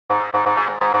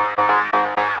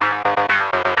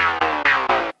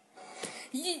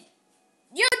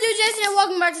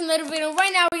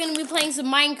now we're going to be playing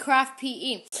some Minecraft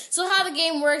PE. So how the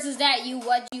game works is that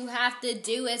what you have to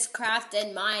do is craft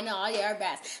and mine all your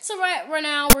best. So right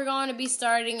now we're going to be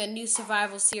starting a new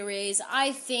survival series.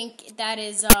 I think that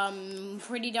is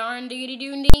pretty darn diggity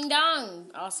doo ding dong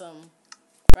awesome,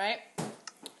 right?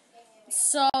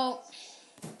 So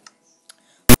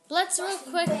let's real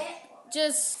quick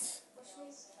just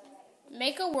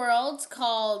make a world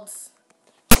called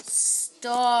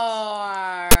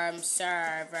Storm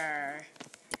Server.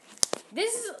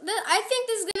 I think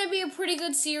this is gonna be a pretty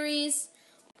good series.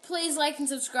 Please like and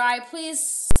subscribe.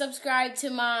 Please subscribe to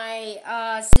my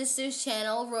sister's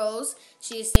channel, Rose.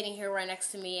 She is sitting here right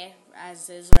next to me, as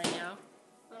is right now.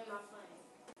 I'm not playing.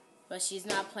 But she's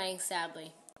not playing,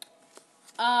 sadly.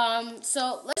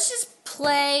 So let's just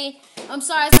play. I'm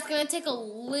sorry, it's gonna take a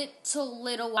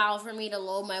little while for me to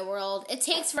load my world. It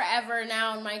takes forever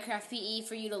now in Minecraft PE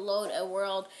for you to load a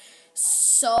world.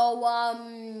 So,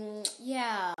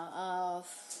 yeah,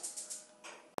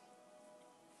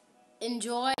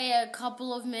 enjoy a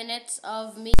couple of minutes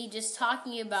of me just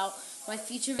talking about my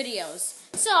future videos.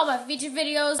 So, my future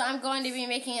videos, I'm going to be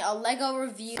making a Lego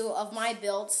review of my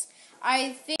builds.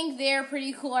 I think they're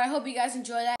pretty cool. I hope you guys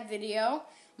enjoy that video.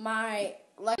 My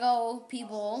Lego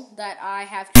people that I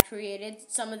have created,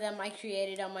 some of them I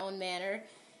created on my own manner.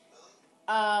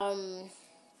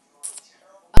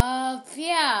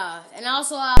 Yeah, and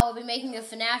also I will be making a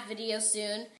FNAF video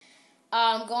soon.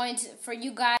 For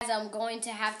you guys, I'm going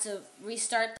to have to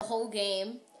restart the whole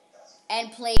game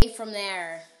and play from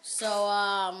there. So,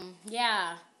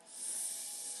 yeah.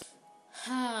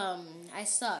 I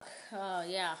suck.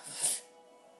 Yeah.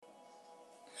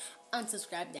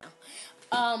 Unsubscribe now.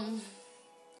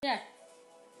 Yeah.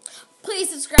 Please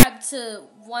subscribe to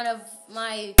one of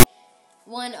my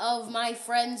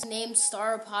friends named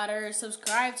Star Potter.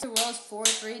 Subscribe to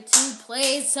Rose432.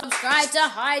 Please subscribe to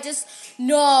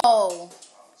No.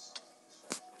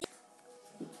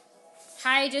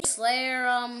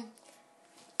 Slayer.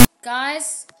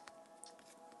 Guys.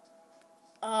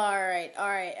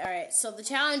 Alright. So the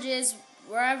challenge is,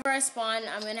 wherever I spawn,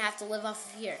 I'm gonna have to live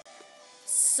off of here.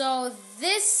 So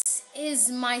this is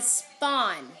my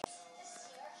spawn.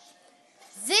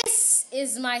 This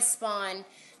is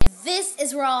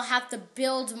where I'll have to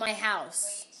build my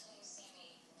house.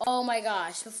 Oh my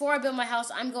gosh. Before I build my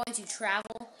house, I'm going to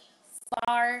travel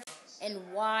far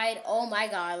and wide. Oh my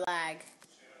god, lag.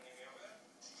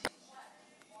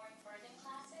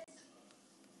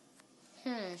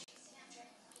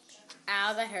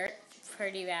 Ow, that hurt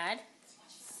pretty bad.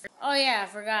 Oh yeah, I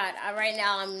forgot. Right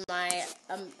now I'm in my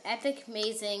epic,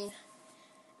 amazing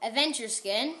adventure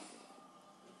skin.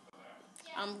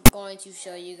 I'm going to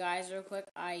show you guys real quick.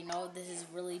 I know this is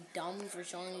really dumb for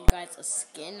showing you guys a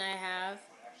skin I have,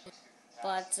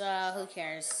 but who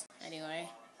cares anyway.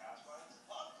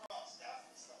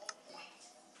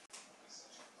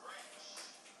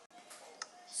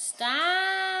 Stop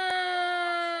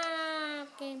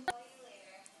game.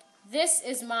 This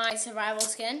is my survival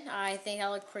skin. I think I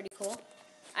look pretty cool.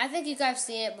 I think you guys have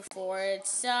seen it before.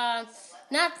 It's not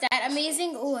that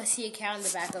amazing. Oh, I see a cow in the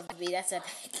back of me. That's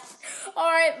epic.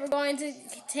 Alright, we're going to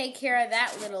take care of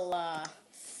that little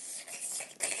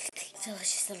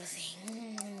delicious little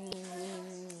thing.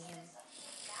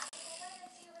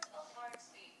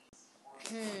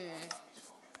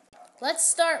 Let's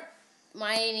start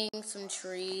mining some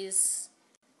trees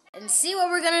and see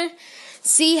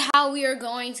how we are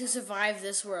going to survive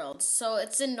this world. So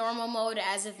it's in normal mode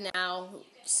as of now.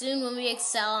 Soon when we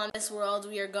excel on this world,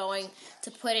 we are going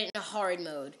to put it in a hard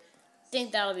mode. I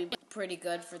think that'll be pretty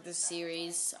good for this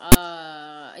series.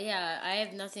 Yeah, I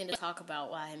have nothing to talk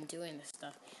about while I'm doing this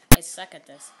stuff. I suck at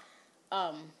this.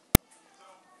 Alright,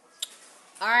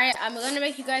 I'm gonna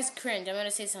make you guys cringe. I'm gonna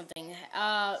say something.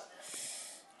 Oh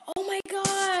my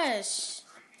gosh!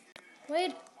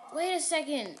 Wait a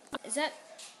second. Is that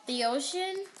the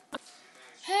ocean?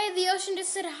 Hey, the ocean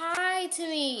just said hi to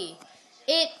me.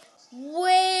 It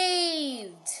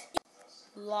waved.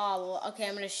 Lol. Okay,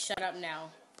 I'm gonna shut up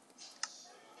now.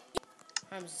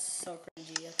 I'm so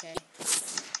cringy, okay.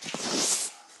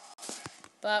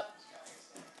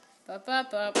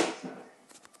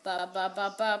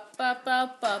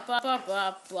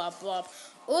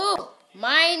 Ooh,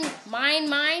 mine.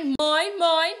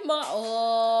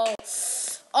 Oh.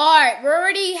 Alright, we're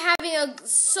already having a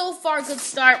so far good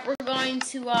start. We're going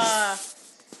to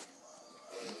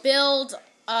build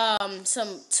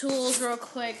some tools real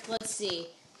quick. Let's see.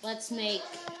 Let's make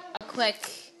a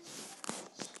quick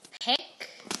pick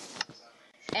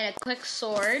and a quick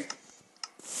sword.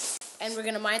 And we're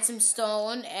going to mine some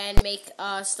stone and make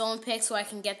a stone pick so I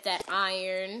can get that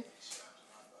iron.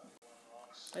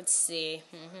 Let's see.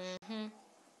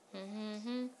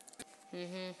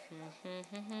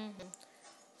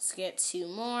 Let's get 2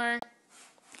 more.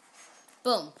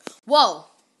 Boom. Whoa.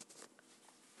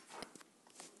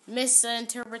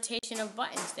 Misinterpretation of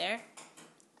buttons there.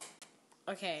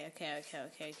 Okay.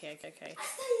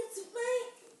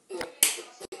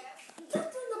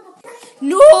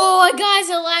 No, guys,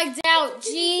 I lagged out.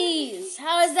 Jeez.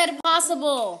 How is that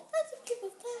possible?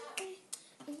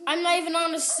 I'm not even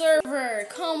on a server.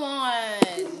 Come on.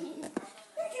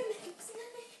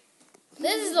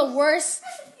 This is the worst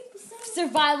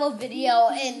survival video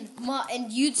in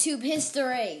YouTube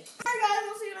history.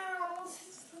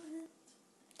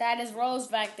 That is Rose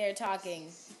back there talking.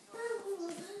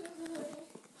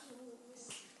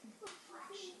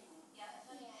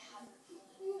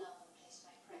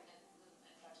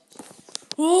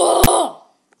 Whoa!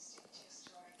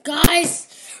 Guys,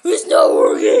 it's not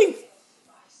working.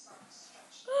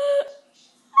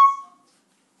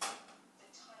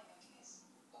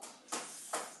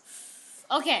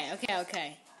 Okay.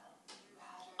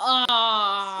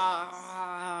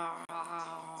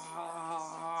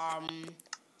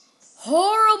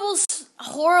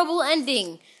 Horrible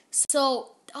ending.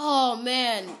 So, oh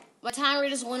man, my timer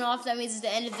just went off. That means it's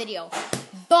the end of the video.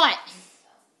 But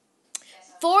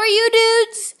for you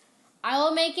dudes, I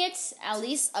will make it at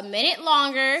least a minute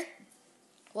longer.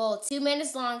 Well, 2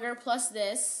 minutes longer plus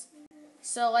this.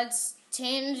 So let's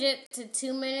change it to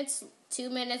 2 minutes. 2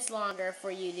 minutes longer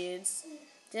for you dudes.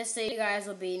 Just so you guys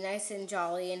will be nice and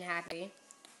jolly and happy.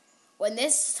 When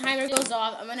this timer goes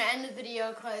off, I'm going to end the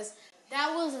video because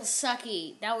that was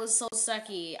sucky. That was so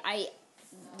sucky. I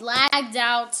lagged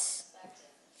out.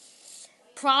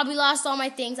 Probably lost all my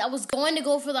things. I was going to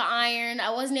go for the iron.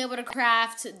 I wasn't able to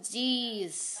craft.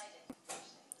 Jeez.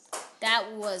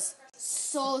 That was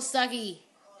so sucky.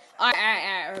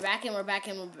 Alright. We're back in.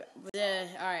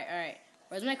 Alright.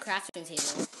 Where's my crafting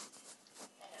table?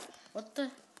 What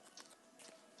the?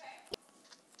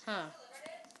 Huh.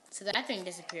 So that thing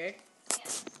disappeared.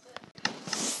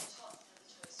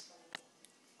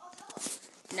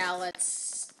 Now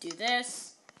let's do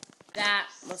this.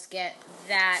 Let's get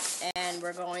that. And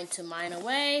we're going to mine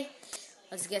away.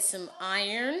 Let's get some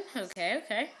iron.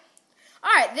 Okay.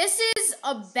 Alright, this is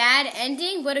a bad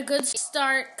ending, but a good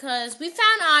start, because we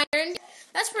found iron.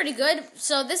 That's pretty good.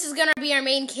 So this is going to be our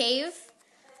main cave.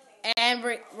 And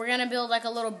we're going to build like a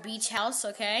little beach house,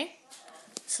 okay?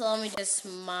 So let me just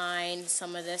mine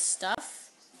some of this stuff.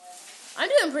 I'm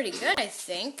doing pretty good, I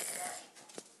think.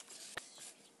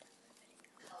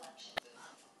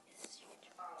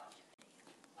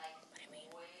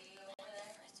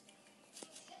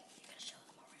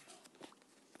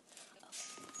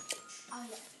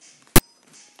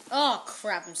 Oh,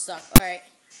 crap, I'm stuck. Alright.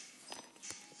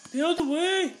 Get out the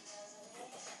way!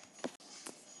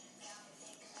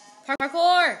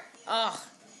 Parkour! Oh.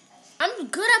 I'm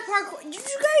good at parkour. Did you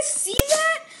guys see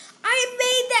that? I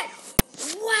made that.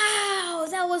 Wow,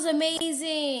 that was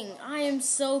amazing. I am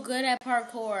so good at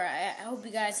parkour. I hope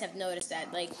you guys have noticed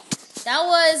that. Like, that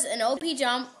was an OP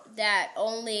jump that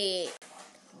only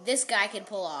this guy could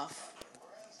pull off.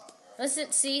 Listen,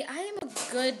 see, I am a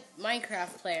good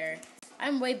Minecraft player.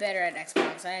 I'm way better at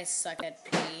Xbox. I suck at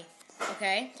P.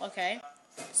 Okay.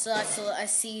 So I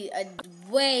see a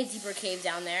way deeper cave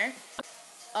down there.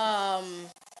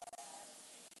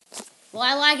 Will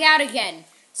I lag out again?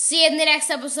 See you in the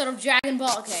next episode of Dragon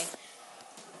Ball. Okay.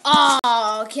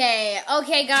 Oh, okay.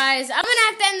 Okay, guys. I'm gonna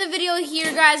have to end the video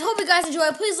here, guys. Hope you guys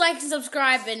enjoy. Please like and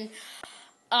subscribe. And,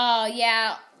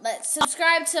 yeah. Let's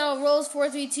subscribe to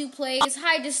Rose432 Plays,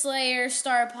 Hide the Slayer,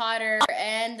 Star Potter,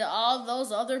 and all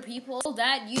those other people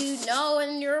that you know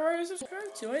and you're already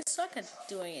subscribed to. I suck at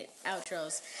doing it.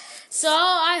 Outros. So,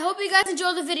 I hope you guys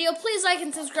enjoyed the video. Please like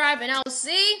and subscribe, and I'll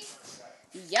see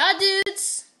ya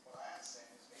dudes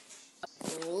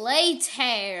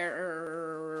later.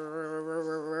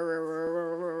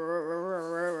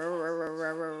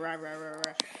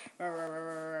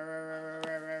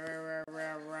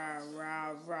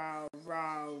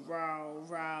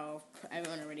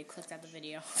 Everyone already clicked out the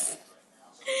video.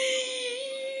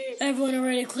 Everyone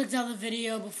already clicked out the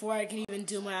video before I can even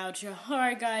do my outro.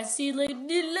 Alright guys, see you later.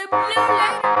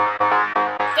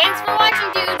 Thanks for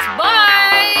watching, dudes.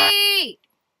 Bye!